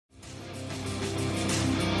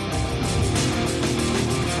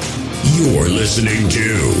You're listening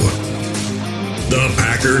to the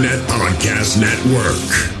Packernet Podcast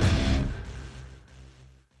Network.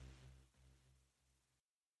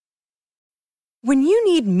 When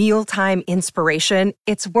you need mealtime inspiration,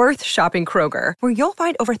 it's worth shopping Kroger, where you'll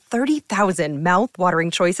find over 30,000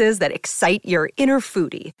 mouth-watering choices that excite your inner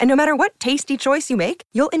foodie. And no matter what tasty choice you make,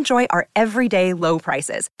 you'll enjoy our everyday low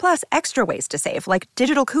prices, plus extra ways to save, like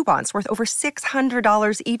digital coupons worth over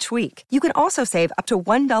 $600 each week. You can also save up to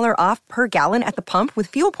 $1 off per gallon at the pump with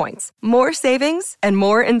fuel points. More savings and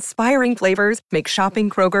more inspiring flavors make shopping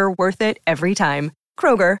Kroger worth it every time.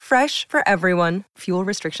 Kroger, fresh for everyone. Fuel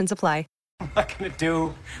restrictions apply. I'm not gonna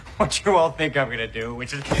do what you all think I'm gonna do,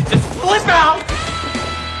 which is just flip out!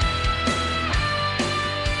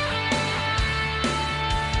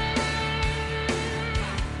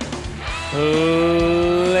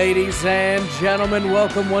 Ladies and gentlemen,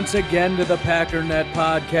 welcome once again to the Packernet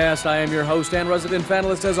Podcast. I am your host and resident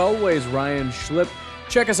panelist, as always, Ryan Schlip.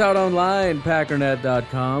 Check us out online,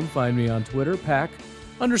 packernet.com. Find me on Twitter, pack_daddy.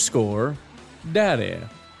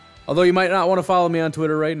 Although you might not want to follow me on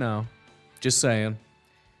Twitter right now. Just saying.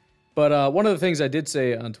 But one of the things I did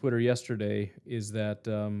say on Twitter yesterday is that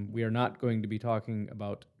we are not going to be talking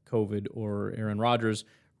about COVID or Aaron Rodgers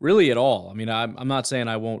really at all. I mean, I'm not saying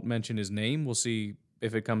I won't mention his name. We'll see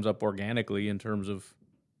if it comes up organically in terms of,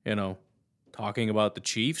 talking about the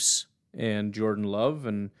Chiefs and Jordan Love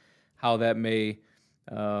and how that may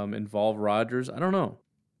involve Rodgers. I don't know.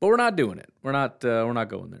 But we're not doing it. We're not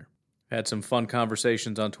going there. Had some fun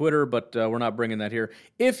conversations on Twitter, but we're not bringing that here.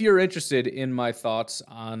 If you're interested in my thoughts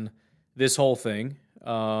on this whole thing,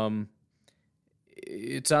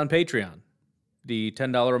 it's on Patreon. The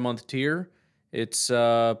 $10 a month tier, it's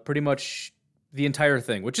pretty much the entire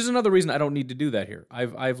thing, which is another reason I don't need to do that here.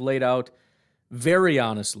 I've laid out very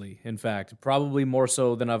honestly, in fact, probably more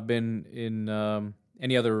so than I've been in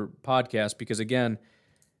any other podcast, because again,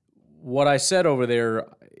 what I said over there,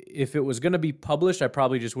 if it was going to be published, I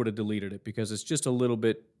probably just would have deleted it because it's just a little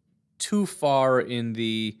bit too far in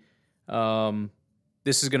the,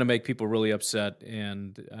 this is going to make people really upset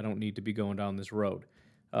and I don't need to be going down this road.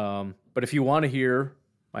 But if you want to hear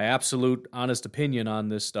my absolute honest opinion on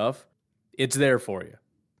this stuff, it's there for you.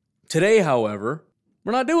 Today, however,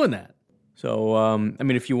 we're not doing that. So,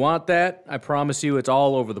 if you want that, I promise you it's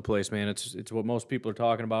all over the place, man. It's what most people are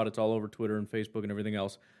talking about. It's all over Twitter and Facebook and everything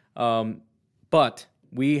else. But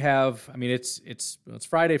we have, it's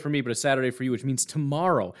Friday for me, but it's Saturday for you, which means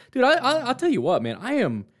tomorrow. Dude, I'll tell you what,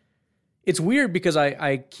 man, it's weird because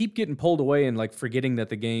I keep getting pulled away and like forgetting that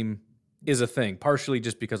the game is a thing, partially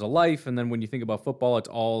just because of life. And then when you think about football, it's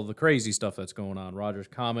all the crazy stuff that's going on. Rodgers'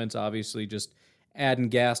 comments, obviously just adding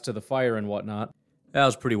gas to the fire and whatnot. That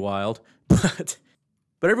was pretty wild.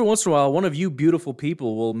 But every once in a while, one of you beautiful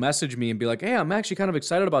people will message me and be like, hey, I'm actually kind of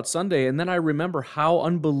excited about Sunday. And then I remember how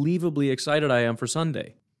unbelievably excited I am for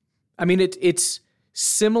Sunday. It's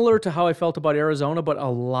similar to how I felt about Arizona, but a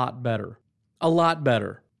lot better. A lot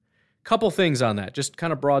better. Couple things on that, just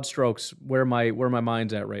kind of broad strokes where my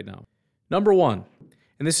mind's at right now. Number one,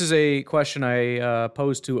 and this is a question I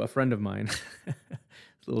posed to a friend of mine.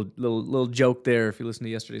 little joke there if you listen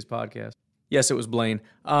to yesterday's podcast. Yes, it was Blaine.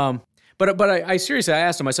 But I seriously, I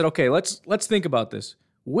asked him, I said, okay, let's think about this.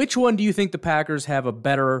 Which one do you think the Packers have a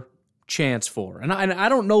better chance for? And I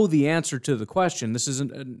don't know the answer to the question. This is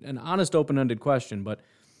an honest, open-ended question. But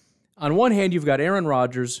on one hand, you've got Aaron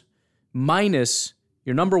Rodgers minus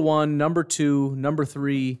your number one, number two, number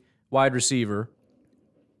three wide receiver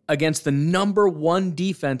against the number one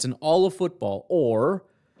defense in all of football, or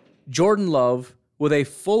Jordan Love with a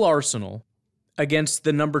full arsenal against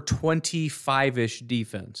the number 25-ish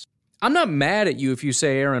defense. I'm not mad at you if you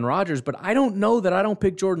say Aaron Rodgers, but I don't know that I don't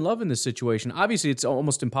pick Jordan Love in this situation. Obviously, it's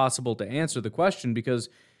almost impossible to answer the question because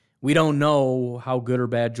we don't know how good or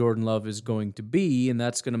bad Jordan Love is going to be, and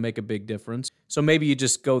that's going to make a big difference. So maybe you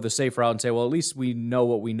just go the safe route and say, well, at least we know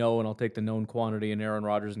what we know, and I'll take the known quantity in Aaron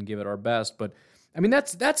Rodgers and give it our best. But,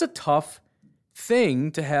 that's a tough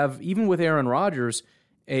thing to have, even with Aaron Rodgers,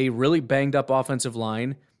 a really banged-up offensive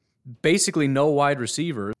line, basically no wide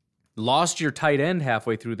receivers. Lost your tight end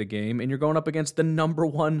halfway through the game, and you're going up against the number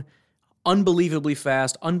one unbelievably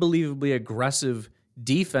fast, unbelievably aggressive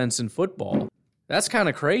defense in football. That's kind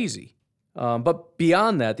of crazy. But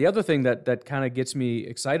beyond that, the other thing that kind of gets me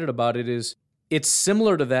excited about it is it's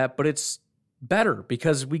similar to that, but it's better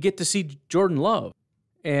because we get to see Jordan Love.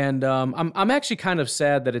 And I'm actually kind of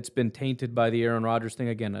sad that it's been tainted by the Aaron Rodgers thing.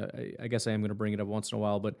 Again, I guess I am going to bring it up once in a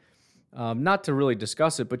while, but not to really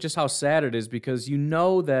discuss it, but just how sad it is because you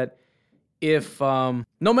know that if no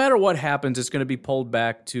matter what happens, it's going to be pulled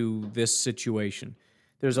back to this situation.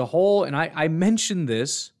 There's a whole, and I mentioned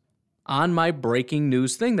this on my breaking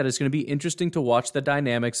news thing that it's going to be interesting to watch the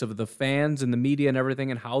dynamics of the fans and the media and everything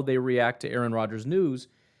and how they react to Aaron Rodgers news.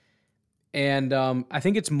 And I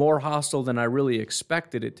think it's more hostile than I really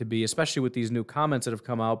expected it to be, especially with these new comments that have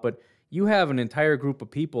come out. But you have an entire group of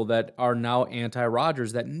people that are now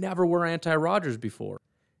anti-Rodgers that never were anti-Rodgers before.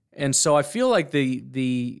 And so I feel like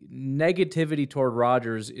the negativity toward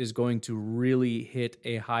Rodgers is going to really hit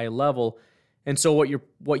a high level. And so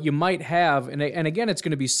what you might have, and again, it's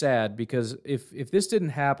going to be sad because if this didn't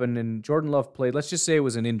happen and Jordan Love played, let's just say it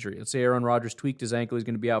was an injury. Let's say Aaron Rodgers tweaked his ankle. He's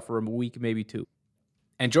going to be out for a week, maybe two.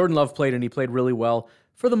 And Jordan Love played, and he played really well.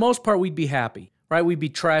 For the most part, we'd be happy, right? We'd be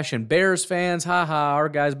trashing Bears fans. Our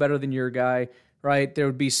guy's better than your guy, right? There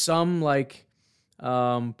would be some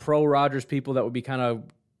pro-Rodgers people that would be kind of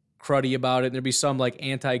cruddy about it. And there'd be some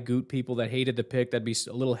anti-Goot people that hated the pick that'd be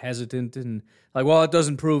a little hesitant and well, it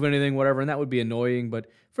doesn't prove anything, whatever. And that would be annoying. But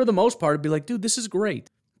for the most part, it'd be like, dude, this is great.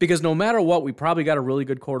 Because no matter what, we probably got a really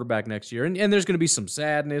good quarterback next year. And there's going to be some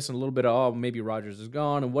sadness and a little bit of, maybe Rodgers is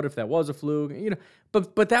gone. And what if that was a fluke?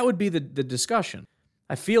 But that would be the discussion.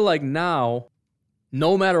 I feel like now,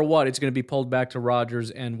 no matter what, it's going to be pulled back to Rodgers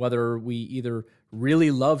and whether we either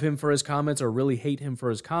really love him for his comments or really hate him for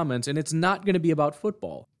his comments. And it's not going to be about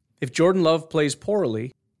football. If Jordan Love plays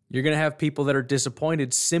poorly, you're going to have people that are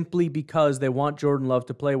disappointed simply because they want Jordan Love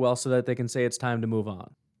to play well so that they can say it's time to move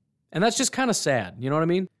on. And that's just kind of sad. You know what I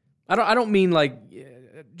mean? I don't mean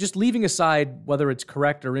just leaving aside whether it's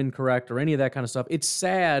correct or incorrect or any of that kind of stuff. It's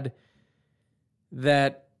sad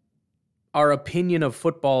that our opinion of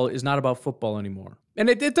football is not about football anymore. And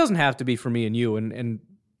it doesn't have to be for me and you. And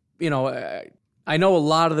I know a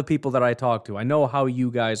lot of the people that I talk to. I know how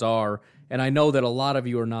you guys are. And I know that a lot of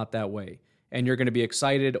you are not that way. And you're going to be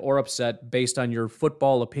excited or upset based on your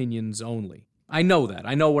football opinions only. I know that.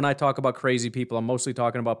 I know when I talk about crazy people, I'm mostly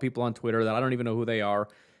talking about people on Twitter that I don't even know who they are.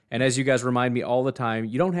 And as you guys remind me all the time,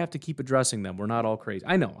 you don't have to keep addressing them. We're not all crazy.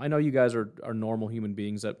 I know you guys are normal human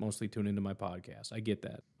beings that mostly tune into my podcast. I get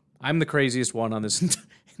that. I'm the craziest one on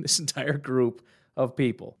this entire group of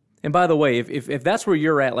people. And by the way, if that's where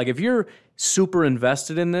you're at, if you're super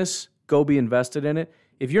invested in this, go be invested in it.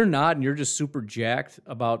 If you're not and you're just super jacked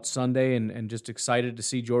about Sunday and just excited to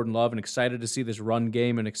see Jordan Love and excited to see this run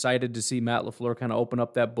game and excited to see Matt LaFleur kind of open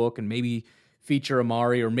up that book and maybe feature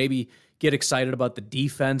Amari or maybe get excited about the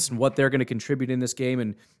defense and what they're going to contribute in this game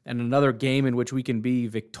and another game in which we can be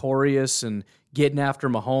victorious and getting after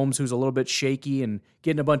Mahomes, who's a little bit shaky, and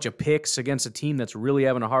getting a bunch of picks against a team that's really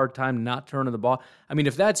having a hard time not turning the ball. I mean,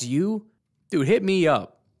 if that's you, dude, hit me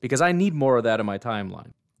up because I need more of that in my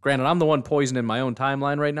timeline. Granted, I'm the one poisoning my own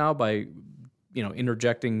timeline right now by,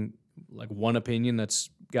 interjecting one opinion that's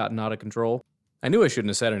gotten out of control. I knew I shouldn't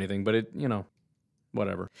have said anything, but it,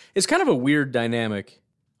 whatever. It's kind of a weird dynamic.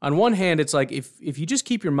 On one hand, it's if you just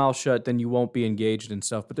keep your mouth shut, then you won't be engaged in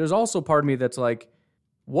stuff. But there's also part of me that's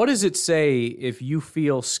what does it say if you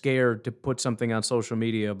feel scared to put something on social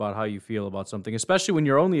media about how you feel about something, especially when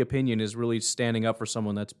your only opinion is really standing up for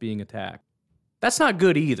someone that's being attacked? That's not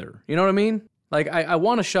good either. You know what I mean? I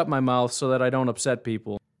want to shut my mouth so that I don't upset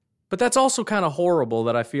people. But that's also kind of horrible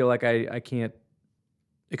that I feel like I can't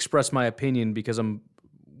express my opinion because I'm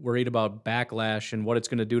worried about backlash and what it's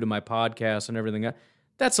going to do to my podcast and everything.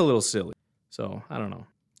 That's a little silly. So, I don't know.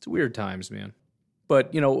 It's weird times, man.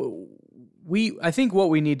 But, I think what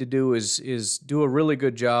we need to do is do a really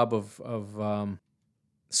good job of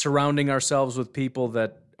surrounding ourselves with people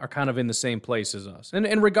that are kind of in the same place as us.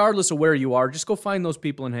 And regardless of where you are, just go find those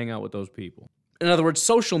people and hang out with those people. In other words,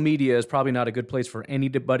 social media is probably not a good place for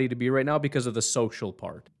anybody to be right now because of the social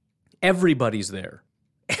part. Everybody's there.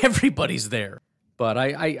 Everybody's there. But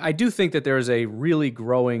I do think that there is a really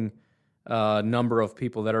growing number of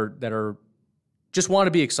people that are just want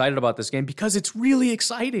to be excited about this game because it's really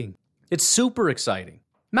exciting. It's super exciting.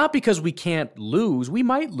 Not because we can't lose. We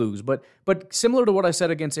might lose, but similar to what I said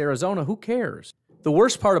against Arizona, who cares? The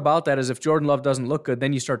worst part about that is if Jordan Love doesn't look good,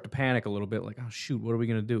 then you start to panic a little bit, oh, shoot, what are we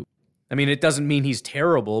going to do? I mean, it doesn't mean he's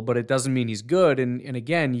terrible, but it doesn't mean he's good. And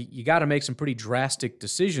again, you got to make some pretty drastic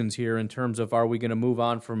decisions here in terms of are we going to move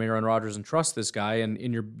on from Aaron Rodgers and trust this guy? And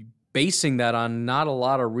you're basing that on not a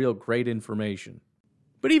lot of real great information.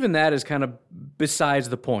 But even that is kind of besides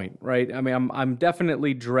the point, right? I mean, I'm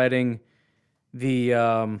definitely dreading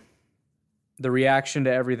the reaction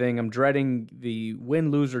to everything. I'm dreading the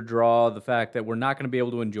win, lose, or draw, the fact that we're not going to be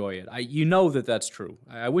able to enjoy it. You know that that's true.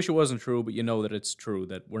 I wish it wasn't true, but you know that it's true,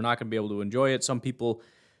 that we're not going to be able to enjoy it. Some people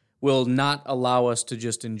will not allow us to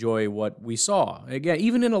just enjoy what we saw. Again,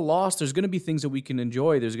 even in a loss, there's going to be things that we can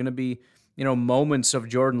enjoy. There's going to be, moments of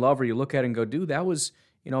Jordan Love where you look at it and go, dude, that was,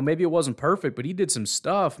 maybe it wasn't perfect, but he did some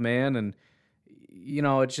stuff, man. And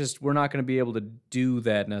it's just we're not going to be able to do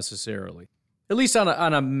that necessarily, at least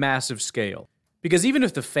on a massive scale. Because even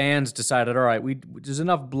if the fans decided, all right, there's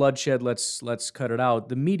enough bloodshed, let's cut it out,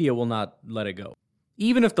 the media will not let it go.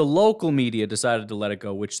 Even if the local media decided to let it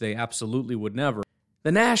go, which they absolutely would never,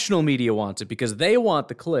 the national media wants it because they want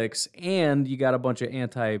the clicks, and you got a bunch of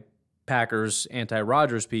anti-Packers,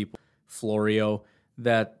 anti-Rodgers people, Florio,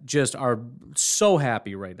 that just are so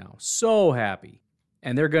happy right now. So happy.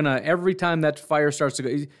 And they're going to, every time that fire starts to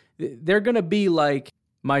go, they're going to be like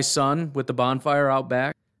my son with the bonfire out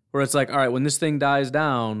back, where it's like, all right, when this thing dies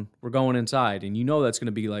down, we're going inside. And that's going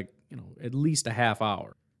to be like, at least a half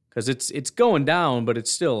hour. Because it's going down, but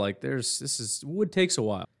it's still like wood takes a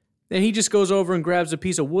while. Then he just goes over and grabs a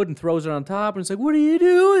piece of wood and throws it on top, and it's like, what are you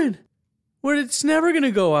doing? It's never going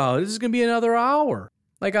to go out. This is going to be another hour.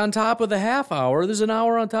 Like on top of the half hour, there's an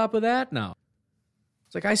hour on top of that now.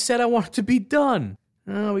 It's like I said I want it to be done.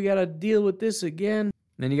 Oh, we got to deal with this again. And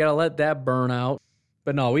then you got to let that burn out.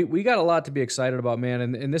 But no, we got a lot to be excited about, man.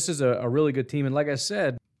 And this is a really good team. And like I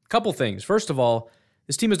said, a couple things. First of all,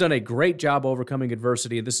 this team has done a great job overcoming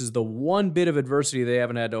adversity. And this is the one bit of adversity they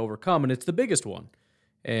haven't had to overcome, and it's the biggest one.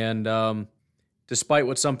 And despite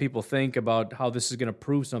what some people think about how this is going to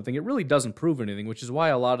prove something, it really doesn't prove anything, which is why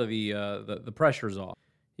a lot of the pressure's off.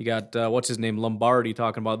 You got, what's his name, Lombardi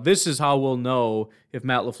talking about, this is how we'll know if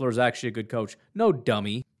Matt LaFleur is actually a good coach. No,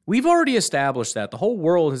 dummy. We've already established that. The whole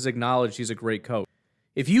world has acknowledged he's a great coach.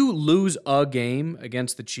 If you lose a game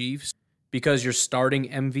against the Chiefs because your starting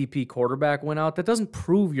MVP quarterback went out, that doesn't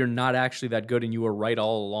prove you're not actually that good and you were right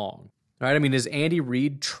all along. Right? I mean, is Andy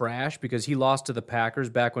Reid trash because he lost to the Packers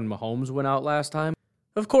back when Mahomes went out last time?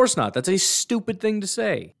 Of course not. That's a stupid thing to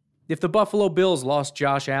say. If the Buffalo Bills lost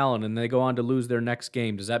Josh Allen and they go on to lose their next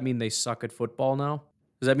game, does that mean they suck at football now?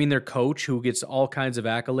 Does that mean their coach, who gets all kinds of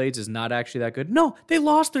accolades, is not actually that good? No, they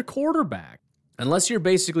lost their quarterback. Unless you're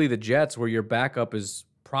basically the Jets, where your backup is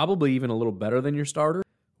probably even a little better than your starter,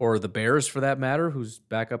 or the Bears for that matter, whose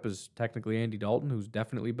backup is technically Andy Dalton, who's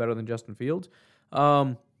definitely better than Justin Fields,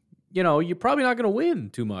 you're probably not going to win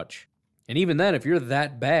too much. And even then, if you're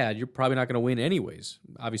that bad, you're probably not going to win anyways.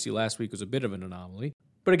 Obviously, last week was a bit of an anomaly.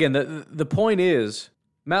 But again, the point is,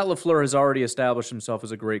 Matt LaFleur has already established himself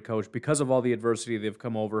as a great coach because of all the adversity they've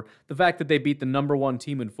come over. The fact that they beat the number one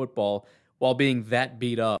team in football while being that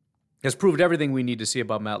beat up has proved everything we need to see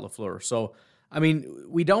about Matt LaFleur. So, I mean,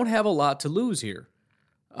 we don't have a lot to lose here.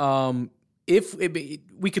 If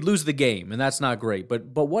we could lose the game, and that's not great. But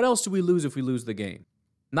what else do we lose if we lose the game?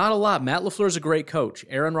 Not a lot. Matt LaFleur is a great coach.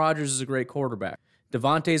 Aaron Rodgers is a great quarterback.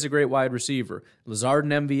 Devontae's a great wide receiver. Lazard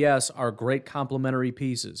and MVS are great complementary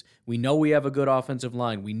pieces. We know we have a good offensive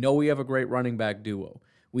line. We know we have a great running back duo.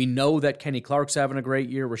 We know that Kenny Clark's having a great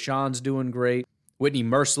year. Rashawn's doing great. Whitney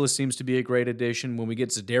Merciless seems to be a great addition. When we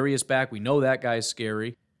get Za'Darius back, we know that guy's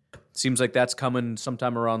scary. Seems like that's coming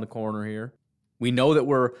sometime around the corner here. We know that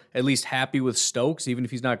we're at least happy with Stokes, even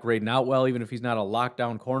if he's not grading out well, even if he's not a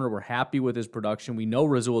lockdown corner. We're happy with his production. We know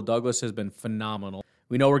Rasul Douglas has been phenomenal.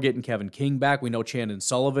 We know we're getting Kevin King back. We know Chandon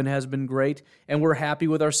Sullivan has been great. And we're happy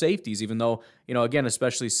with our safeties, even though, again,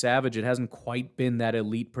 especially Savage, it hasn't quite been that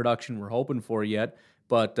elite production we're hoping for yet.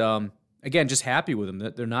 But, again, just happy with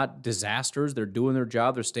them. They're not disasters. They're doing their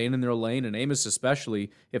job. They're staying in their lane. And Amos especially,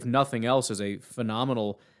 if nothing else, is a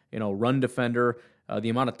phenomenal, run defender. The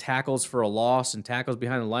amount of tackles for a loss and tackles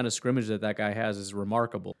behind the line of scrimmage that guy has is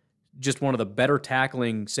remarkable. Just one of the better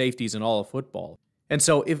tackling safeties in all of football. And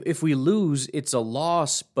so if we lose, it's a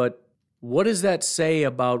loss, but what does that say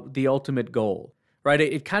about the ultimate goal? Right?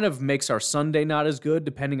 It kind of makes our Sunday not as good,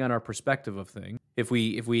 depending on our perspective of things. If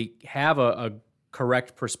we have a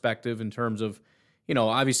correct perspective in terms of,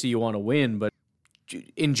 obviously you want to win, but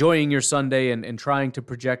enjoying your Sunday and trying to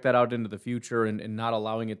project that out into the future and not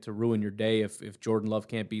allowing it to ruin your day if Jordan Love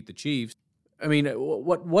can't beat the Chiefs. I mean,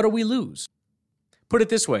 what do we lose? Put it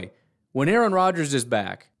this way. When Aaron Rodgers is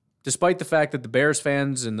back, despite the fact that the Bears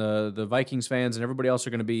fans and the Vikings fans and everybody else are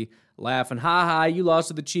going to be laughing, ha, you lost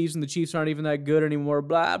to the Chiefs and the Chiefs aren't even that good anymore,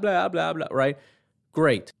 blah, blah, blah, blah, right?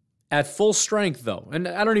 Great. At full strength, though, and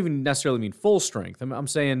I don't even necessarily mean full strength. I'm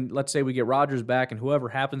saying, let's say we get Rodgers back and whoever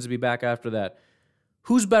happens to be back after that,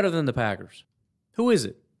 who's better than the Packers? Who is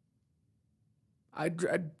it?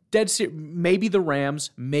 Maybe the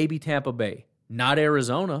Rams, maybe Tampa Bay. Not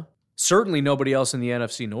Arizona. Certainly nobody else in the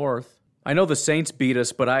NFC North. I know the Saints beat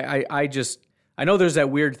us, but I know there's that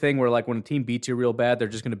weird thing where, like, when a team beats you real bad, they're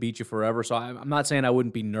just going to beat you forever. So I'm not saying I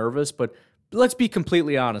wouldn't be nervous, but let's be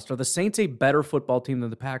completely honest. Are the Saints a better football team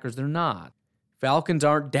than the Packers? They're not. Falcons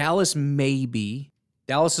aren't. Dallas, maybe.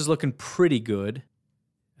 Dallas is looking pretty good.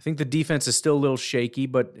 I think the defense is still a little shaky,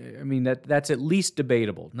 but I mean, that's at least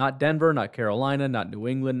debatable. Not Denver, not Carolina, not New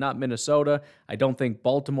England, not Minnesota. I don't think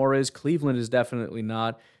Baltimore is. Cleveland is definitely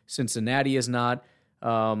not. Cincinnati is not.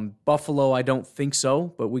 Buffalo, I don't think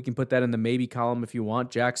so, but we can put that in the maybe column if you want.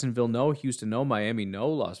 Jacksonville, no. Houston, no. Miami, no.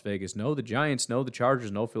 Las Vegas, no. The Giants, no. The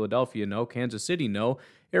Chargers, no. Philadelphia, no. Kansas City, no.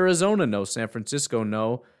 Arizona, no. San Francisco,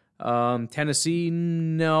 no. Tennessee,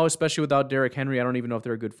 no, especially without Derrick Henry. I don't even know if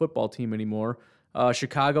they're a good football team anymore.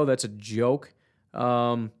 Chicago, that's a joke.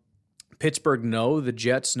 Pittsburgh, no. The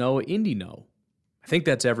Jets, no. Indy, no. I think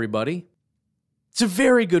that's everybody. It's a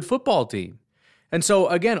very good football team. And so,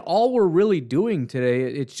 again, all we're really doing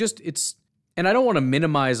today, and I don't want to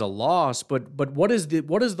minimize a loss, but what does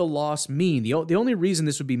the loss mean? The only reason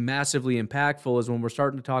this would be massively impactful is when we're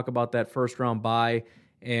starting to talk about that first round bye,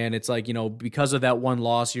 and it's like, because of that one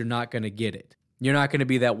loss, you're not going to get it. You're not going to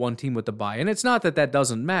be that one team with the bye. And it's not that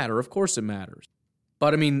doesn't matter. Of course it matters.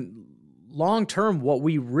 But, I mean, long term, what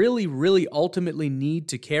we really, really ultimately need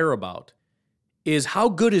to care about is how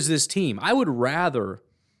good is this team? I would rather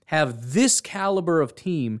have this caliber of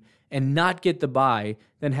team and not get the bye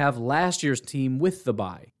than have last year's team with the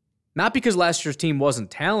bye. Not because last year's team wasn't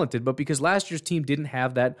talented, but because last year's team didn't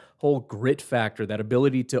have that whole grit factor, that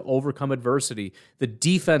ability to overcome adversity, the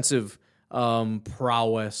defensive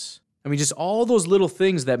prowess. I mean, just all those little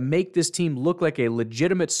things that make this team look like a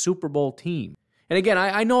legitimate Super Bowl team. And again,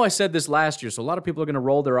 I know I said this last year, so a lot of people are going to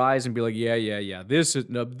roll their eyes and be like, yeah,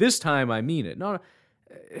 this time I mean it. No,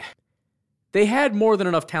 they had more than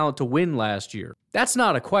enough talent to win last year. That's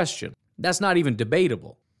not a question. That's not even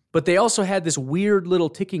debatable. But they also had this weird little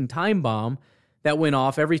ticking time bomb that went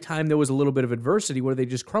off every time there was a little bit of adversity where they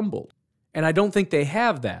just crumbled. And I don't think they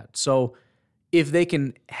have that. So if they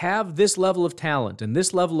can have this level of talent and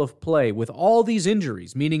this level of play with all these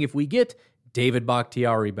injuries, meaning if we get David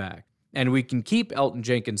Bakhtiari back, and we can keep Elton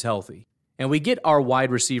Jenkins healthy, and we get our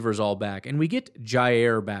wide receivers all back, and we get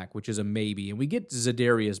Jair back, which is a maybe, and we get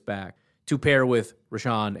Za'Darius back to pair with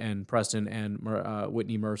Rashawn and Preston and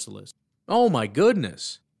Whitney Mercilus. Oh my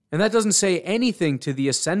goodness. And that doesn't say anything to the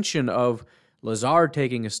ascension of Lazard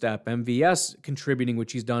taking a step, MVS contributing,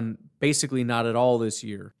 which he's done basically not at all this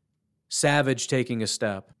year, Savage taking a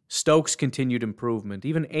step, Stokes' continued improvement,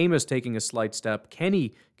 even Amos taking a slight step,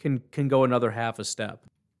 Kenny can go another half a step.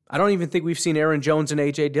 I don't even think we've seen Aaron Jones and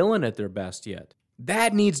A.J. Dillon at their best yet.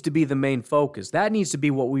 That needs to be the main focus. That needs to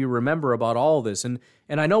be what we remember about all this. And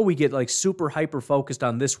I know we get like super hyper-focused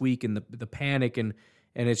on this week and the panic, and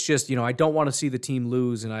it's just, I don't want to see the team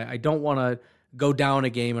lose, and I don't want to go down a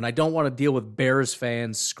game, and I don't want to deal with Bears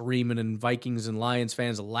fans screaming and Vikings and Lions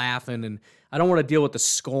fans laughing, and I don't want to deal with the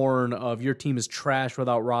scorn of your team is trash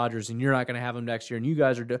without Rodgers, and you're not going to have him next year, and you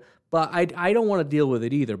guys are... But I don't want to deal with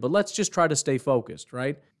it either. But let's just try to stay focused,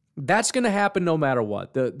 right? That's going to happen no matter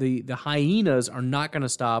what. The hyenas are not going to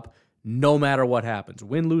stop no matter what happens.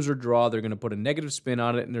 Win, lose, or draw, they're going to put a negative spin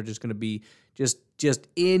on it, and they're just going to be just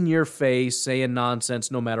in your face saying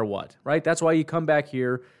nonsense no matter what, right? That's why you come back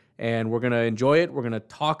here, and we're going to enjoy it. We're going to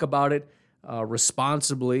talk about it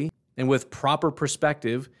responsibly and with proper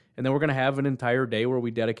perspective, and then we're going to have an entire day where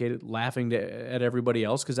we dedicate it laughing at everybody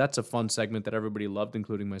else, because that's a fun segment that everybody loved,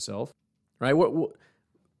 including myself, right?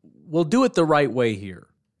 We'll do it the right way here.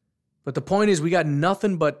 But the point is, we got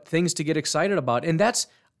nothing but things to get excited about. And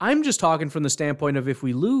I'm just talking from the standpoint of if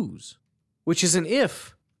we lose, which is an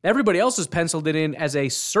if. Everybody else has penciled it in as a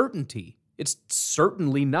certainty. It's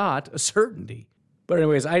certainly not a certainty. But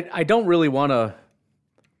anyways, I don't really want to,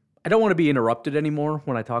 I don't want to be interrupted anymore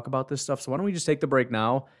when I talk about this stuff. So why don't we just take the break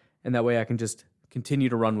now? And that way I can just continue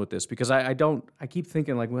to run with this, because I keep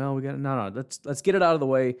thinking like, well, let's get it out of the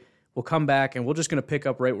way. We'll come back and we're just going to pick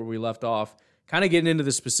up right where we left off. Kind of getting into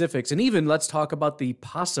the specifics, and even let's talk about the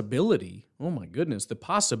possibility, oh my goodness, the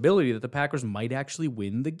possibility that the Packers might actually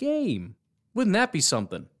win the game. Wouldn't that be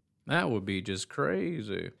something? That would be just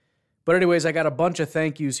crazy. But anyways, I got a bunch of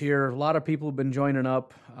thank yous here. A lot of people have been joining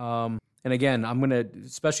up. And again, I'm going to,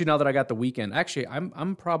 especially now that I got the weekend, actually,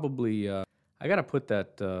 I'm probably, I got to put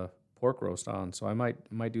that pork roast on, so I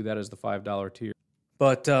might do that as the $5 tier.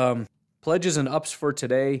 But pledges and ups for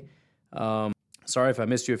today. Sorry if I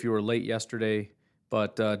missed you if you were late yesterday,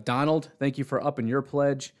 but Donald, thank you for upping your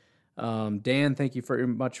pledge. Dan, thank you very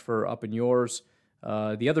much for upping yours.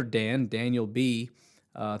 The other Dan, Daniel B.,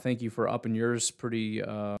 thank you for upping yours pretty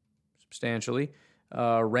substantially.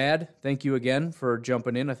 Rad, thank you again for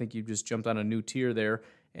jumping in. I think you just jumped on a new tier there.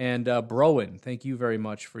 And Browen, thank you very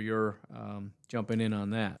much for your jumping in on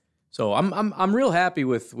that. So I'm real happy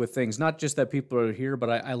with things. Not just that people are here, but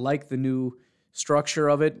I like the new structure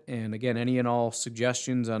of it, and again, any and all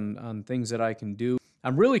suggestions on things that I can do.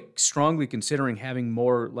 I'm really strongly considering having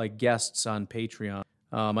more like guests on Patreon.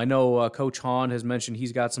 I know Coach Hahn has mentioned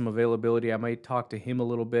he's got some availability. I might talk to him a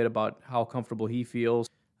little bit about how comfortable he feels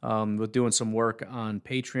with doing some work on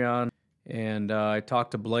Patreon. And I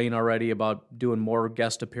talked to Blaine already about doing more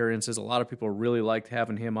guest appearances. A lot of people really liked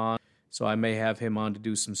having him on, so I may have him on to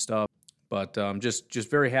do some stuff. But just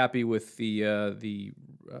very happy with the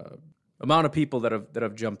amount of people that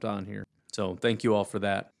have jumped on here. So thank you all for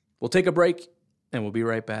that. We'll take a break, and we'll be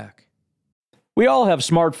right back. We all have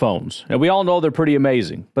smartphones, and we all know they're pretty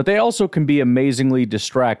amazing, but they also can be amazingly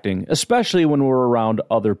distracting, especially when we're around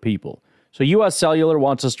other people. So US Cellular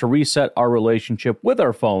wants us to reset our relationship with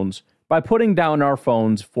our phones by putting down our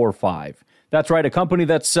phones for $5. That's right, a company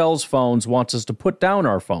that sells phones wants us to put down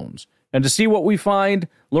our phones. And to see what we find,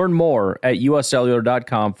 learn more at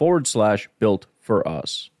uscellular.com/built for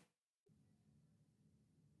us.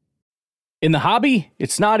 In the hobby,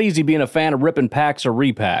 it's not easy being a fan of ripping packs or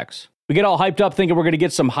repacks. We get all hyped up thinking we're going to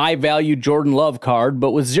get some high-value Jordan Love card,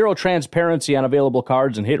 but with zero transparency on available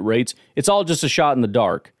cards and hit rates, it's all just a shot in the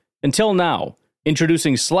dark. Until now,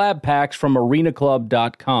 introducing slab packs from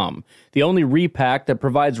arenaclub.com, the only repack that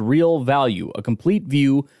provides real value, a complete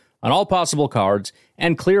view on all possible cards,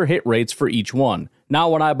 and clear hit rates for each one. Now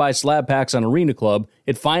when I buy slab packs on Arena Club,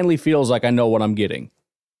 it finally feels like I know what I'm getting.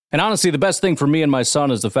 And honestly, the best thing for me and my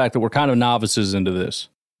son is the fact that we're kind of novices into this.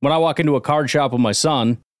 When I walk into a card shop with my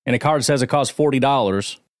son, and a card says it costs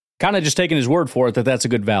 $40, kind of just taking his word for it that that's a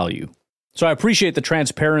good value. So I appreciate the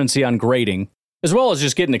transparency on grading, as well as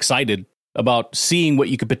just getting excited about seeing what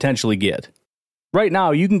you could potentially get. Right now,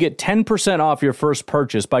 you can get 10% off your first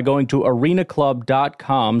purchase by going to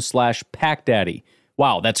arenaclub.com/packdaddy.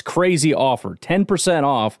 Wow, that's crazy offer. 10%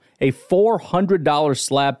 off a $400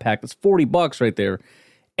 slab pack. That's $40 right there.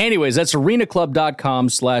 Anyways, that's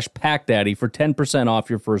arenaclub.com/packdaddy for 10% off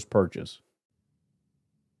your first purchase.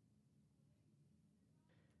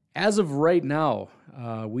 As of right now,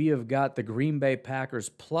 we have got the Green Bay Packers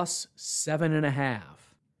plus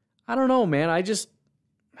 7.5. I don't know, man. I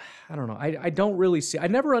don't know. I don't really see. I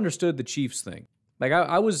never understood the Chiefs thing. Like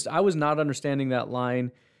I was not understanding that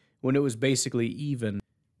line when it was basically even,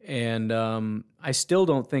 and I still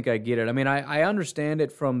don't think I get it. I mean, I understand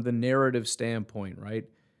it from the narrative standpoint, right?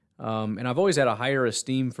 And I've always had a higher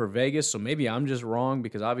esteem for Vegas, so maybe I'm just wrong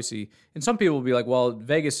because obviously, and some people will be like, well,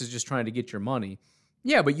 Vegas is just trying to get your money.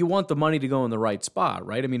 Yeah, but you want the money to go in the right spot,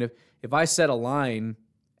 right? I mean, if I set a line,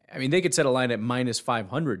 I mean, they could set a line at minus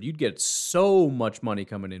 500. You'd get so much money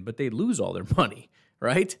coming in, but they'd lose all their money,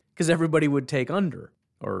 right? Because everybody would take under,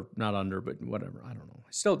 or not under, but whatever. I don't know.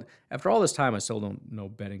 Still, after all this time, I still don't know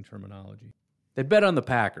betting terminology. They bet on the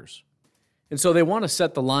Packers. And so they want to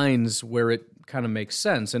set the lines where it kind of makes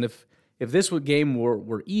sense. And if this game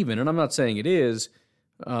were even, and I'm not saying it is,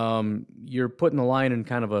 you're putting the line in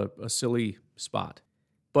kind of a silly spot.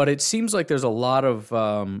 But it seems like there's a lot of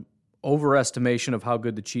overestimation of how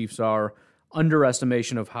good the Chiefs are,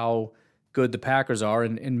 underestimation of how good the Packers are,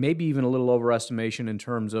 and maybe even a little overestimation in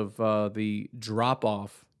terms of the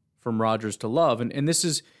drop-off from Rodgers to Love. And this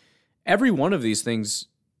is, every one of these things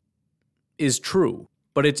is true.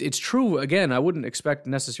 But it's true, again, I wouldn't expect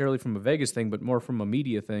necessarily from a Vegas thing, but more from a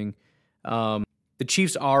media thing. The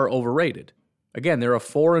Chiefs are overrated. Again, they're a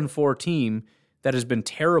 4-4 team that has been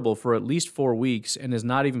terrible for at least 4 weeks and is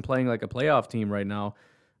not even playing like a playoff team right now.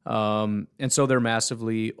 And so they're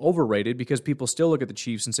massively overrated because people still look at the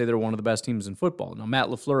Chiefs and say they're one of the best teams in football. Now, Matt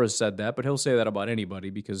LaFleur has said that, but he'll say that about anybody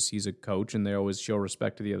because he's a coach and they always show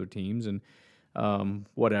respect to the other teams and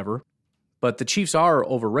whatever. But the Chiefs are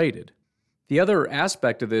overrated. The other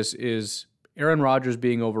aspect of this is Aaron Rodgers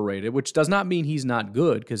being overrated, which does not mean he's not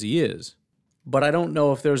good because he is. But I don't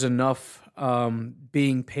know if there's enough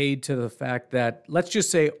being paid to the fact that, let's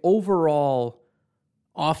just say, overall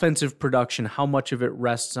offensive production, how much of it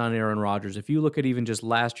rests on Aaron Rodgers. If you look at even just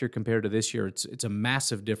last year compared to this year, it's a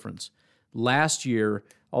massive difference. Last year,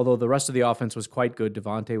 although the rest of the offense was quite good,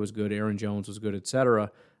 Devontae was good, Aaron Jones was good,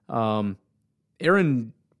 etc.,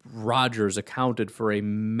 Aaron Rodgers accounted for a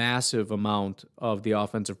massive amount of the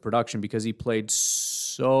offensive production because he played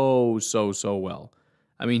so well.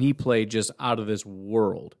 I mean, he played just out of this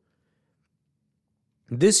world.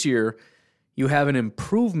 This year, you have an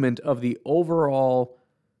improvement of the overall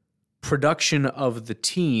production of the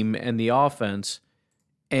team and the offense,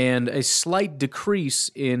 and a slight decrease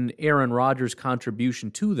in Aaron Rodgers' contribution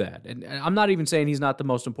to that. And I'm not even saying he's not the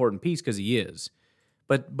most important piece, because he is.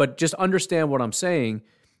 But just understand what I'm saying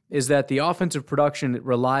is that the offensive production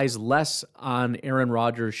relies less on Aaron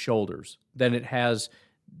Rodgers' shoulders than it has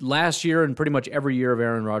last year and pretty much every year of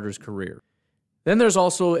Aaron Rodgers' career. Then there's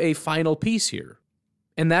also a final piece here.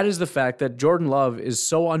 And that is the fact that Jordan Love is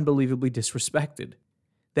so unbelievably disrespected.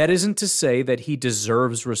 That isn't to say that he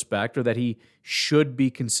deserves respect or that he should be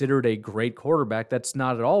considered a great quarterback. That's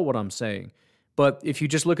not at all what I'm saying. But if you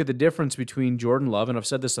just look at the difference between Jordan Love, and I've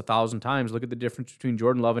said this 1,000 times, look at the difference between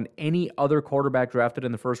Jordan Love and any other quarterback drafted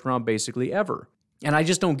in the first round basically ever. And I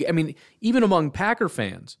just don't get, I mean, even among Packer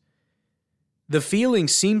fans, the feeling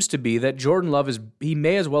seems to be that Jordan Love he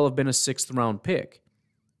may as well have been a 6th round pick.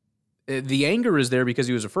 The anger is there because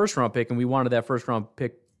he was a first round pick and we wanted that first round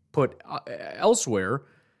pick put elsewhere.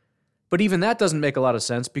 But even that doesn't make a lot of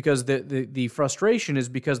sense because the frustration is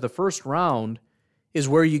because the first round is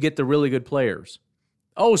where you get the really good players.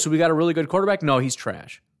 Oh, so we got a really good quarterback? No, he's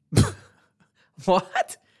trash.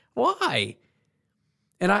 What? Why?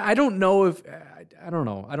 And I don't know if, I don't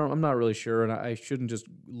know. I'm not really sure, and I shouldn't just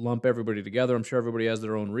lump everybody together. I'm sure everybody has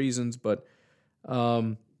their own reasons, but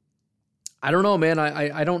I don't know, man.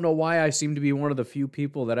 I don't know why I seem to be one of the few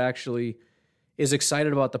people that actually is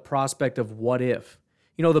excited about the prospect of what if.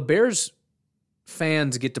 You know, the Bears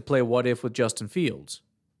fans get to play what if with Justin Fields,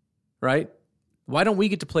 right? Why don't we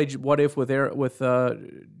get to play what if with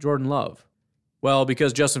Jordan Love? Well,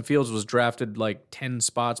 because Justin Fields was drafted like 10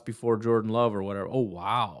 spots before Jordan Love or whatever. Oh,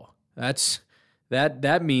 wow.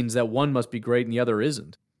 That means that one must be great and the other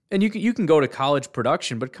isn't. And you can go to college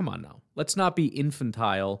production, but come on now. Let's not be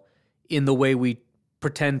infantile in the way we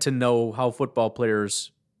pretend to know how football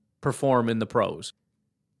players perform in the pros.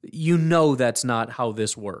 You know that's not how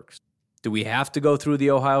this works. Do we have to go through the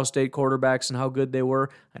Ohio State quarterbacks and how good they were?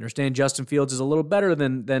 I understand Justin Fields is a little better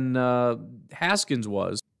than Haskins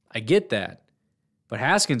was. I get that. But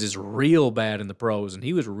Haskins is real bad in the pros, and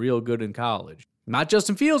he was real good in college. Not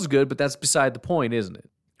Justin Fields good, but that's beside the point, isn't it?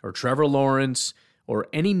 Or Trevor Lawrence, or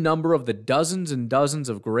any number of the dozens and dozens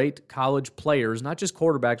of great college players, not just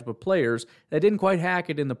quarterbacks, but players that didn't quite hack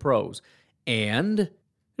it in the pros. And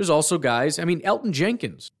there's also guys, I mean, Elton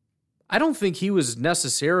Jenkins. I don't think he was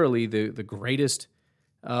necessarily the greatest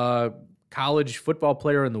college football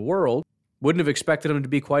player in the world. Wouldn't have expected him to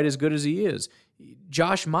be quite as good as he is.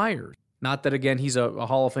 Josh Myers. Not that, again, he's a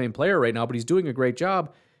Hall of Fame player right now, but he's doing a great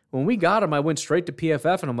job. When we got him, I went straight to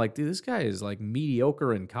PFF, and I'm like, dude, this guy is like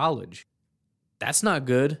mediocre in college. That's not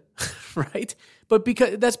good, right? But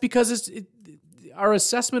that's because our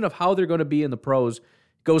assessment of how they're going to be in the pros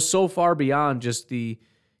goes so far beyond just the,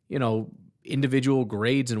 individual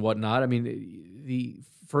grades and whatnot. I mean, the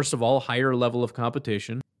first of all, higher level of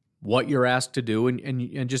competition, what you're asked to do,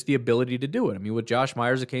 and just the ability to do it. I mean, with Josh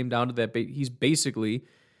Myers, it came down to that. He's basically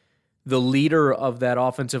the leader of that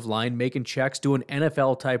offensive line, making checks, doing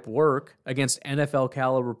NFL-type work against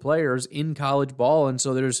NFL-caliber players in college ball. And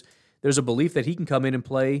so there's a belief that he can come in and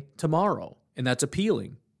play tomorrow, and that's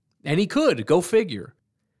appealing. And he could, go figure.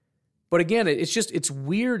 But again, it's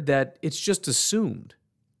weird that it's just assumed.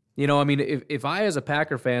 I mean, if I as a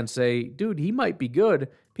Packer fan say, dude, he might be good,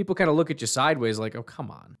 people kind of look at you sideways like, oh,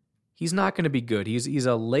 come on. He's not going to be good. He's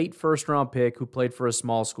a late first-round pick who played for a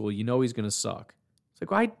small school. He's going to suck.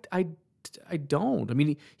 It's like, I don't. I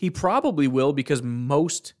mean, he probably will because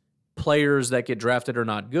most players that get drafted are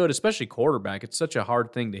not good, especially quarterback. It's such a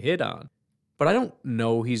hard thing to hit on. But I don't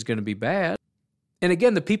know he's going to be bad. And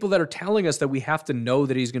again, the people that are telling us that we have to know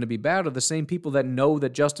that he's going to be bad are the same people that know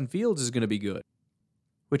that Justin Fields is going to be good.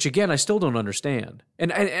 Which, again, I still don't understand.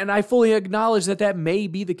 And I fully acknowledge that may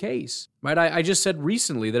be the case. Right? I just said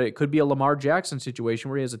recently that it could be a Lamar Jackson situation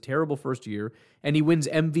where he has a terrible first year and he wins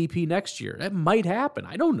MVP next year. That might happen.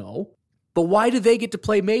 I don't know. But why do they get to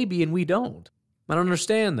play maybe and we don't? I don't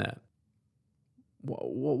understand that.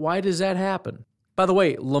 Why does that happen? By the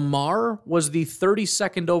way, Lamar was the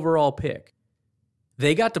 32nd overall pick.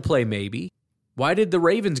 They got to play maybe. Why did the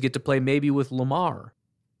Ravens get to play maybe with Lamar?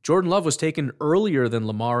 Jordan Love was taken earlier than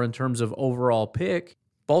Lamar in terms of overall pick.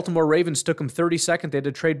 Baltimore Ravens took him 32nd. They had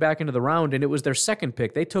to trade back into the round, and it was their second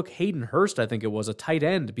pick. They took Hayden Hurst, I think it was, a tight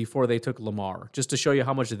end, before they took Lamar, just to show you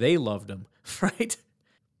how much they loved him, right?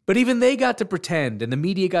 But even they got to pretend, and the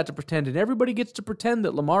media got to pretend, and everybody gets to pretend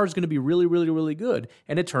that Lamar is going to be really, really, really good.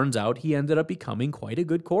 And it turns out he ended up becoming quite a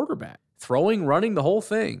good quarterback. Throwing, running, the whole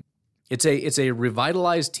thing. It's a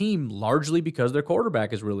revitalized team largely because their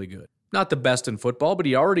quarterback is really good. Not the best in football, but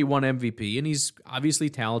he already won MVP, and he's obviously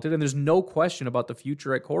talented, and there's no question about the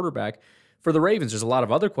future at quarterback for the Ravens. There's a lot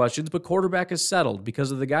of other questions, but quarterback is settled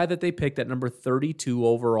because of the guy that they picked at number 32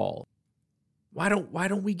 overall. Why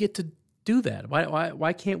don't we get to do that?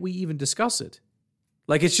 Why can't we even discuss it?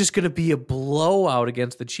 Like it's just going to be a blowout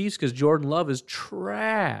against the Chiefs because Jordan Love is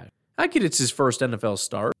trash. I get it's his first NFL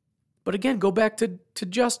start, but again, go back to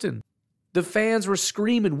Justin. The fans were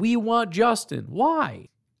screaming, "We want Justin." Why?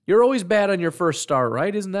 You're always bad on your first start,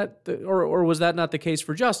 right? Isn't that, or was that not the case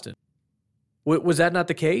for Justin? Was that not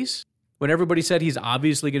the case when everybody said he's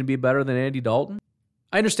obviously going to be better than Andy Dalton?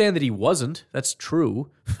 I understand that he wasn't. That's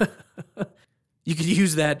true. You could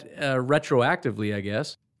use that retroactively, I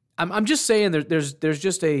guess. I'm just saying there's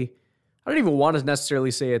just I don't even want to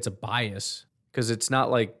necessarily say it's a bias, because it's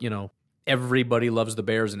not like, everybody loves the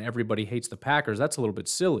Bears and everybody hates the Packers. That's a little bit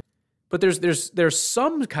silly. But there's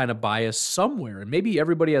some kind of bias somewhere, and maybe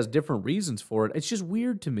everybody has different reasons for it. It's just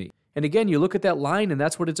weird to me. And again, you look at that line, and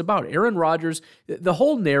that's what it's about. Aaron Rodgers, the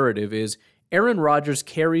whole narrative is Aaron Rodgers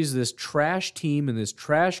carries this trash team and this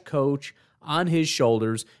trash coach on his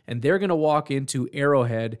shoulders, and they're going to walk into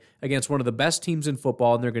Arrowhead against one of the best teams in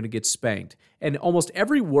football, and they're going to get spanked. And almost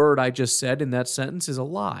every word I just said in that sentence is a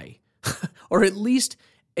lie, or at least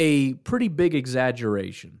a pretty big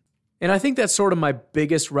exaggeration. And I think that's sort of my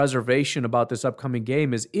biggest reservation about this upcoming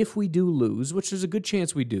game is if we do lose, which there's a good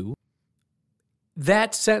chance we do,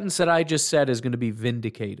 that sentence that I just said is going to be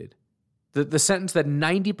vindicated. The sentence that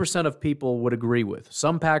 90% of people would agree with,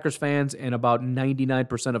 some Packers fans and about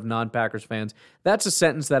 99% of non-Packers fans, that's a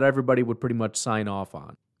sentence that everybody would pretty much sign off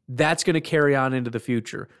on. That's going to carry on into the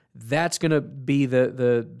future. That's going to be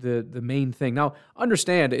the main thing. Now,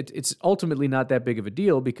 understand, it's ultimately not that big of a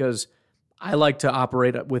deal because I like to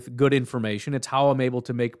operate with good information. It's how I'm able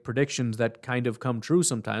to make predictions that kind of come true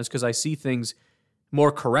sometimes because I see things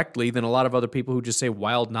more correctly than a lot of other people who just say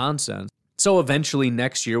wild nonsense. So eventually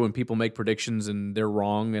next year when people make predictions and they're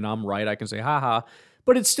wrong and I'm right, I can say, haha.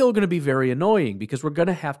 But it's still going to be very annoying because we're going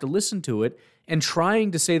to have to listen to it. And trying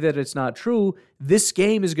to say that it's not true, this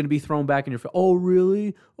game is going to be thrown back in your face. Oh,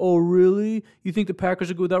 really? Oh, really? You think the Packers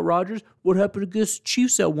are good without Rodgers? What happened against the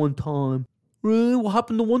Chiefs at one time? Really? What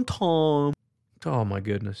happened to one time? Oh, my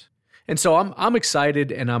goodness. And so I'm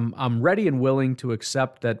excited and I'm ready and willing to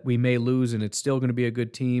accept that we may lose and it's still going to be a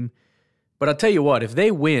good team. But I'll tell you what, if they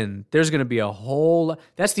win, there's going to be a whole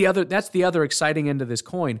that's the other exciting end of this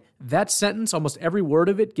coin. That sentence, almost every word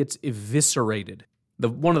of it gets eviscerated.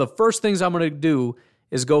 One of the first things I'm going to do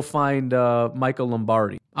is go find Michael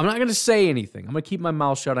Lombardi. I'm not going to say anything. I'm going to keep my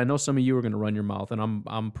mouth shut. I know some of you are going to run your mouth, and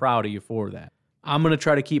I'm proud of you for that. I'm going to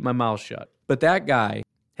try to keep my mouth shut. But that guy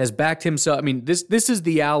has backed himself. I mean, this is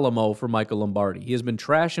the Alamo for Michael Lombardi. He has been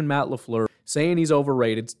trashing Matt LaFleur, saying he's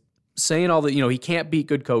overrated, saying all that, he can't beat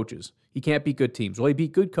good coaches. He can't beat good teams. Well, he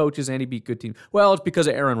beat good coaches and he beat good teams. Well, it's because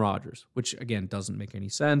of Aaron Rodgers, which, again, doesn't make any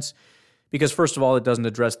sense. Because, first of all, it doesn't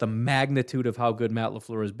address the magnitude of how good Matt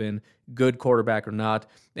LaFleur has been, good quarterback or not.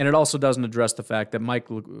 And it also doesn't address the fact that Mike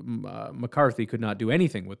McCarthy could not do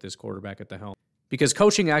anything with this quarterback at the helm. Because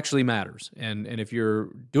coaching actually matters. And if you're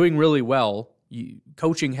doing really well,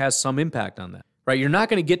 coaching has some impact on that. Right? You're not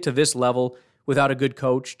going to get to this level without a good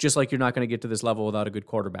coach, just like you're not going to get to this level without a good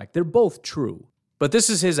quarterback. They're both true. But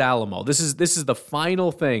this is his Alamo. This is the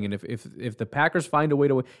final thing. And if the Packers find a way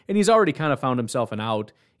to win, and he's already kind of found himself an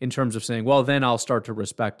out in terms of saying, well, then I'll start to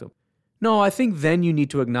respect him. No, I think then you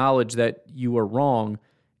need to acknowledge that you were wrong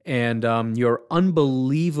and your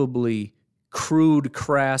unbelievably crude,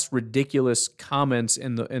 crass, ridiculous comments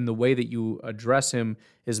in the way that you address him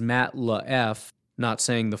is Matt LaF. Not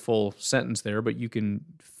saying the full sentence there, but you can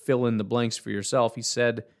fill in the blanks for yourself. He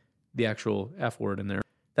said the actual F word in there.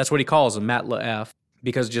 That's what he calls him, Matt LaF,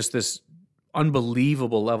 because just this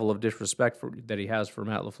unbelievable level of disrespect that he has for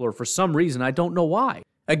Matt LaFleur. For some reason, I don't know why.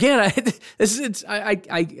 Again, I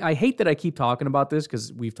hate that I keep talking about this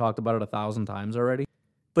because we've talked about it 1,000 times already.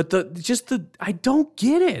 But I don't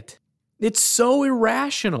get it. It's so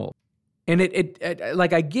irrational. And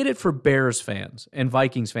I get it for Bears fans and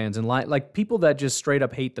Vikings fans and like people that just straight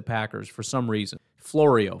up hate the Packers for some reason.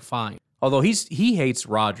 Florio, fine. Although he hates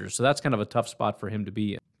Rodgers, so that's kind of a tough spot for him to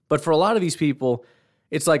be in. But for a lot of these people,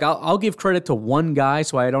 it's like I'll give credit to one guy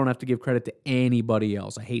so I don't have to give credit to anybody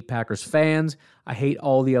else. I hate Packers fans. I hate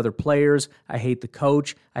all the other players. I hate the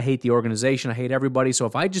coach. I hate the organization. I hate everybody. So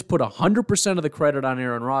if I just put 100% of the credit on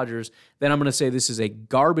Aaron Rodgers, then I'm going to say this is a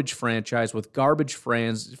garbage franchise with garbage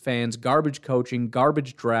fans, garbage coaching,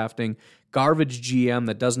 garbage drafting, garbage GM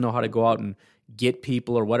that doesn't know how to go out and get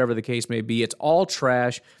people or whatever the case may be. It's all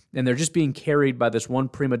trash, and they're just being carried by this one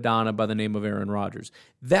prima donna by the name of Aaron Rodgers.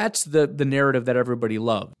 That's the narrative that everybody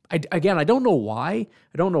loved. I don't know why.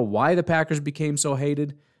 I don't know why the Packers became so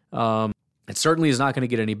hated. It certainly is not going to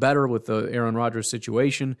get any better with the Aaron Rodgers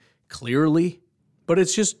situation, clearly. But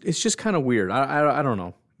it's just kind of weird. I don't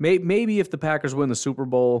know. Maybe if the Packers win the Super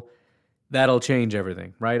Bowl, that'll change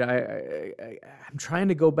everything, right? I'm trying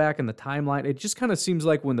to go back in the timeline. It just kind of seems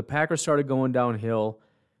like when the Packers started going downhill,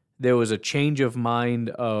 there was a change of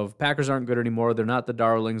mind of Packers aren't good anymore. They're not the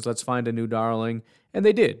darlings. Let's find a new darling. And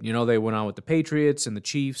they did. You know, they went on with the Patriots and the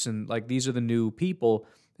Chiefs, and like these are the new people.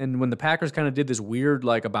 And when the Packers kind of did this weird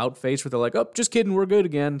like about face where they're like, oh, just kidding, we're good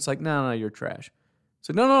again. It's like, no, you're trash. It's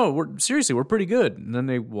like, no, we're pretty good. And then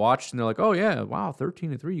they watched and they're like, oh yeah, wow,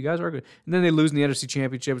 13-3, you guys are good. And then they lose in the NFC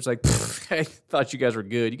Championship. It's like, I thought you guys were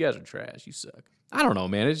good. You guys are trash. You suck. I don't know,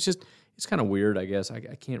 man. It's kind of weird, I guess. I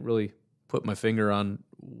can't really put my finger on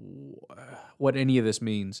what any of this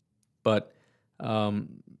means. But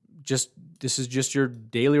this is just your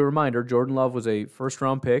daily reminder. Jordan Love was a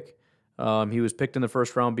first-round pick. He was picked in the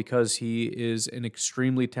first round because he is an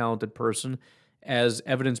extremely talented person, as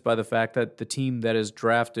evidenced by the fact that the team that has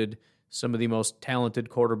drafted some of the most talented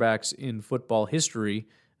quarterbacks in football history,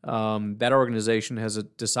 that organization has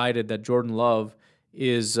decided that Jordan Love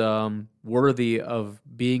is worthy of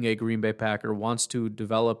being a Green Bay Packer, wants to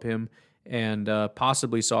develop him, and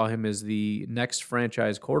possibly saw him as the next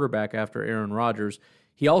franchise quarterback after Aaron Rodgers.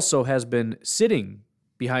 He also has been sitting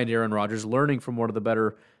behind Aaron Rodgers, learning from one of the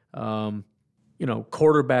better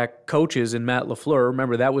quarterback coaches in Matt LaFleur.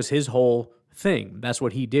 Remember, that was his whole thing. That's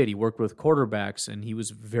what he did. He worked with quarterbacks, and he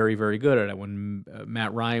was very, very good at it. When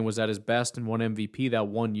Matt Ryan was at his best and won MVP that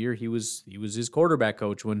one year, he was his quarterback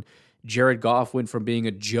coach. When Jared Goff went from being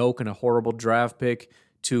a joke and a horrible draft pick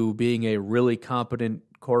to being a really competent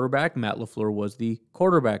quarterback, Matt LaFleur was the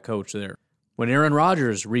quarterback coach there. When Aaron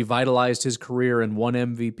Rodgers revitalized his career and won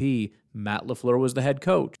MVP, Matt LaFleur was the head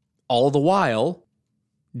coach. All the while,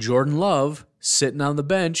 Jordan Love sitting on the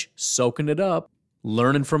bench, soaking it up,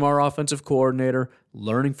 learning from our offensive coordinator,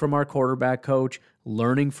 learning from our quarterback coach,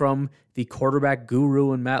 learning from the quarterback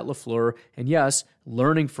guru in Matt LaFleur, and yes,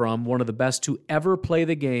 learning from one of the best to ever play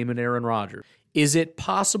the game in Aaron Rodgers. Is it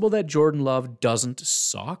possible that Jordan Love doesn't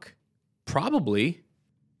suck? Probably.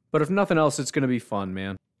 But if nothing else, it's going to be fun,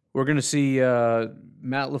 man. We're going to see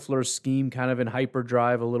Matt LaFleur's scheme kind of in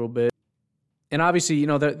hyperdrive a little bit. And obviously,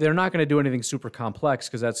 they're not going to do anything super complex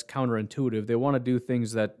because that's counterintuitive. They want to do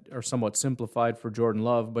things that are somewhat simplified for Jordan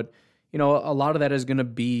Love, but, a lot of that is going to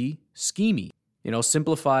be schemey.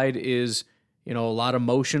 Simplified is, a lot of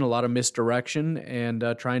motion, a lot of misdirection,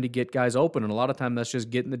 and trying to get guys open. And a lot of time that's just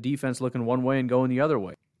getting the defense looking one way and going the other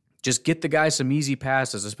way. Just get the guys some easy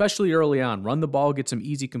passes, especially early on. Run the ball, get some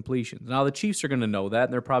easy completions. Now, the Chiefs are going to know that,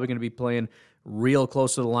 and they're probably going to be playing real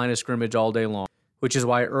close to the line of scrimmage all day long. Which is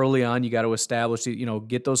why early on you got to establish,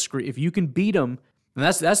 get those screens. If you can beat them, and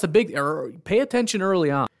that's the big. Pay attention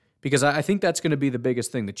early on because I think that's going to be the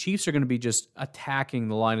biggest thing. The Chiefs are going to be just attacking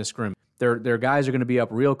the line of scrimmage. Their guys are going to be up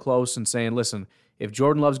real close and saying, "Listen, if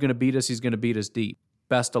Jordan Love's going to beat us, he's going to beat us deep.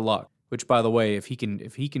 Best of luck." Which, by the way, if he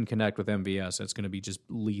can connect with MVS, that's going to be just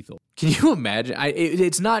lethal. Can you imagine?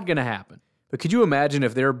 It's not going to happen. But could you imagine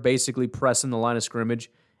if they're basically pressing the line of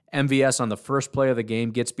scrimmage, MVS on the first play of the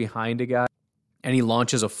game gets behind a guy, and he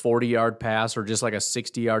launches a 40-yard pass or just like a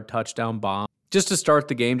 60-yard touchdown bomb just to start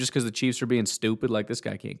the game just because the Chiefs are being stupid. Like, this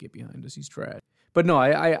guy can't get behind us. He's trash. But no,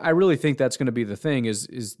 I really think that's going to be the thing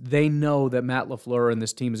is they know that Matt LaFleur and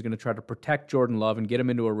this team is going to try to protect Jordan Love and get him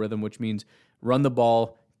into a rhythm, which means run the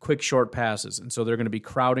ball, quick, short passes. And so they're going to be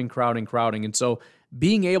crowding. And so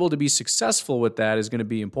being able to be successful with that is going to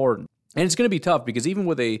be important. And it's going to be tough because even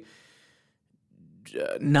with a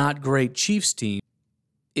not great Chiefs team,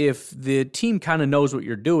 if the team kind of knows what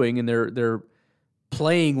you're doing and they're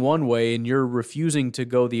playing one way and you're refusing to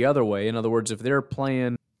go the other way, in other words, if they're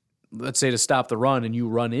playing, let's say, to stop the run and you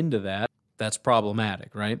run into that, that's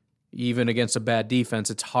problematic, right? Even against a bad defense,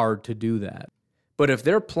 it's hard to do that. But if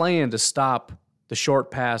they're playing to stop the short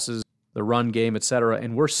passes, the run game, etc.,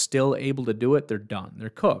 and we're still able to do it, they're done. They're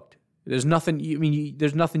cooked. There's nothing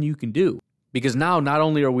you can do because now not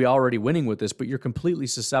only are we already winning with this, but you're completely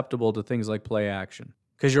susceptible to things like play action.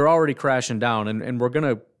 Because you're already crashing down, and we're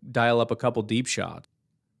going to dial up a couple deep shots.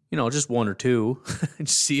 Just one or two, and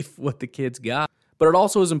see what the kids got. But it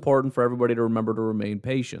also is important for everybody to remember to remain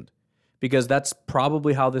patient. Because that's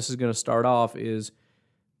probably how this is going to start off, is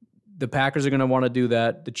the Packers are going to want to do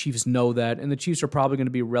that, the Chiefs know that, and the Chiefs are probably going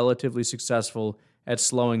to be relatively successful at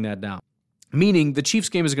slowing that down. Meaning, the Chiefs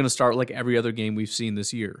game is going to start like every other game we've seen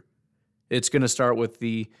this year. It's going to start with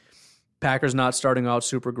the Packers not starting out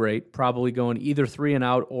super great, probably going either 3 and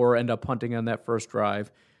out or end up punting on that first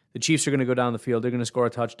drive. The Chiefs are going to go down the field. They're going to score a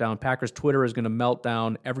touchdown. Packers Twitter is going to melt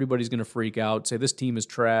down. Everybody's going to freak out, say this team is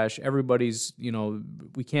trash. Everybody's,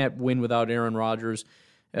 we can't win without Aaron Rodgers.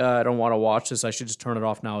 I don't want to watch this. I should just turn it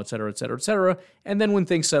off now, et cetera, et cetera, et cetera. And then when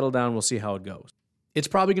things settle down, we'll see how it goes. It's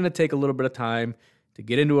probably going to take a little bit of time to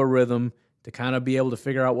get into a rhythm, to kind of be able to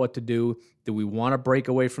figure out what to do. Do we want to break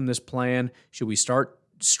away from this plan? Should we start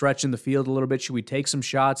stretching the field a little bit? Should we take some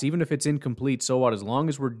shots? Even if it's incomplete, so what? As long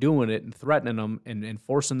as we're doing it and threatening them and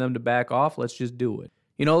forcing them to back off, let's just do it.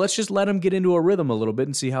 Let's just let them get into a rhythm a little bit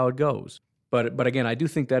and see how it goes. But again, I do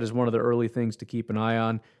think that is one of the early things to keep an eye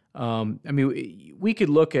on. We could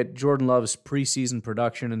look at Jordan Love's preseason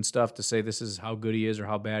production and stuff to say this is how good he is or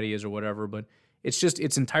how bad he is or whatever, but it's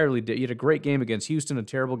entirely different. He had a great game against Houston, a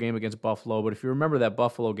terrible game against Buffalo, but if you remember that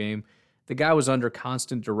Buffalo game, the guy was under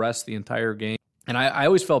constant duress the entire game. And I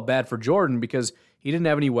always felt bad for Jordan because he didn't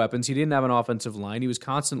have any weapons. He didn't have an offensive line. He was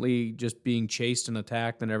constantly just being chased and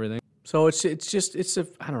attacked and everything. So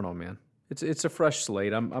I don't know, man. It's a fresh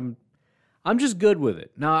slate. I'm just good with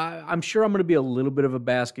it. Now, I'm sure I'm going to be a little bit of a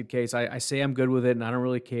basket case. I say I'm good with it and I don't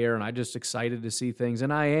really care and I'm just excited to see things,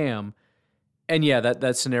 and I am. And yeah,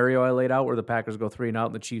 that scenario I laid out where the Packers go 3-and-out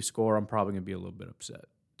and the Chiefs score, I'm probably going to be a little bit upset.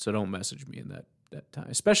 So don't message me in that time.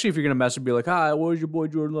 Especially if you're going to message me, be like, hi, where's your boy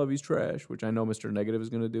Jordan Love? He's trash, which I know Mr. Negative is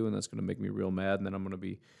going to do, and that's going to make me real mad, and then I'm going to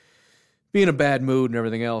be in a bad mood and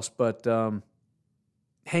everything else. But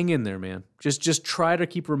hang in there, man. Just try to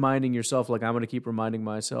keep reminding yourself, like I'm going to keep reminding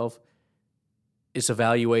myself, it's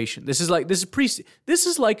evaluation. This is like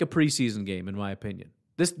a preseason game, in my opinion.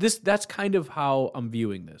 That's kind of how I'm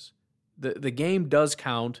viewing this. The game does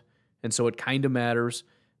count, and so it kind of matters.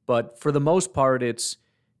 But for the most part, it's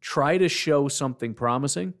try to show something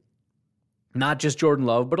promising. Not just Jordan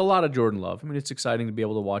Love, but a lot of Jordan Love. I mean, it's exciting to be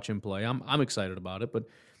able to watch him play. I'm excited about it, but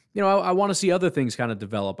I want to see other things kind of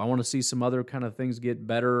develop. I want to see some other kind of things get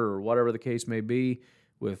better, or whatever the case may be,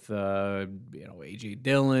 with A.J.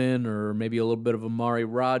 Dillon or maybe a little bit of Amari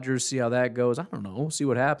Rodgers. See how that goes. I don't know. See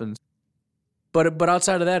what happens. But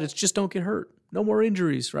outside of that, it's just don't get hurt. No more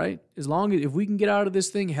injuries, right? If we can get out of this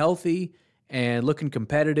thing healthy and looking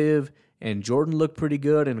competitive, and Jordan looked pretty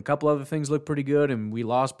good, and a couple other things looked pretty good, and we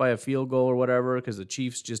lost by a field goal or whatever because the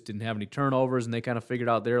Chiefs just didn't have any turnovers and they kind of figured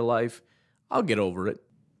out their life, I'll get over it.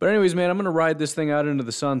 But anyways, man, I'm going to ride this thing out into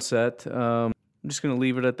the sunset. I'm just going to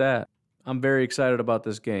leave it at that. I'm very excited about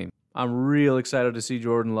this game. I'm real excited to see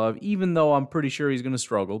Jordan Love, even though I'm pretty sure he's going to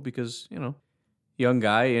struggle because, young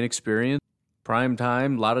guy, inexperienced, prime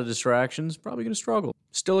time, a lot of distractions, probably going to struggle.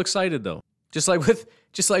 Still excited, though. Just like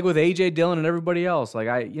with A.J. Dillon and everybody else.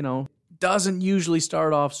 Doesn't usually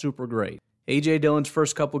start off super great. A.J. Dillon's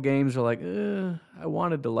first couple games are like, I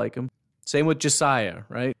wanted to like him. Same with Josiah,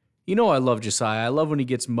 right? I love Josiah. I love when he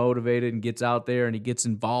gets motivated and gets out there and he gets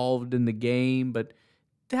involved in the game, but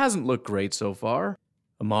it hasn't looked great so far.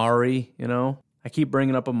 Amari, I keep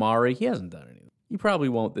bringing up Amari. He hasn't done anything. He probably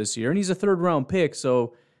won't this year, and he's a third-round pick,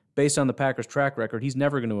 so based on the Packers' track record, he's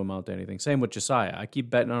never going to amount to anything. Same with Josiah. I keep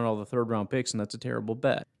betting on all the third-round picks, and that's a terrible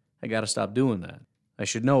bet. I got to stop doing that. I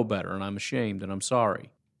should know better, and I'm ashamed, and I'm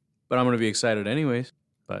sorry. But I'm going to be excited anyways.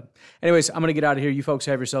 But anyways, I'm going to get out of here. You folks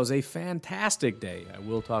have yourselves a fantastic day. I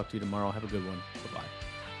will talk to you tomorrow. Have a good one. Bye-bye.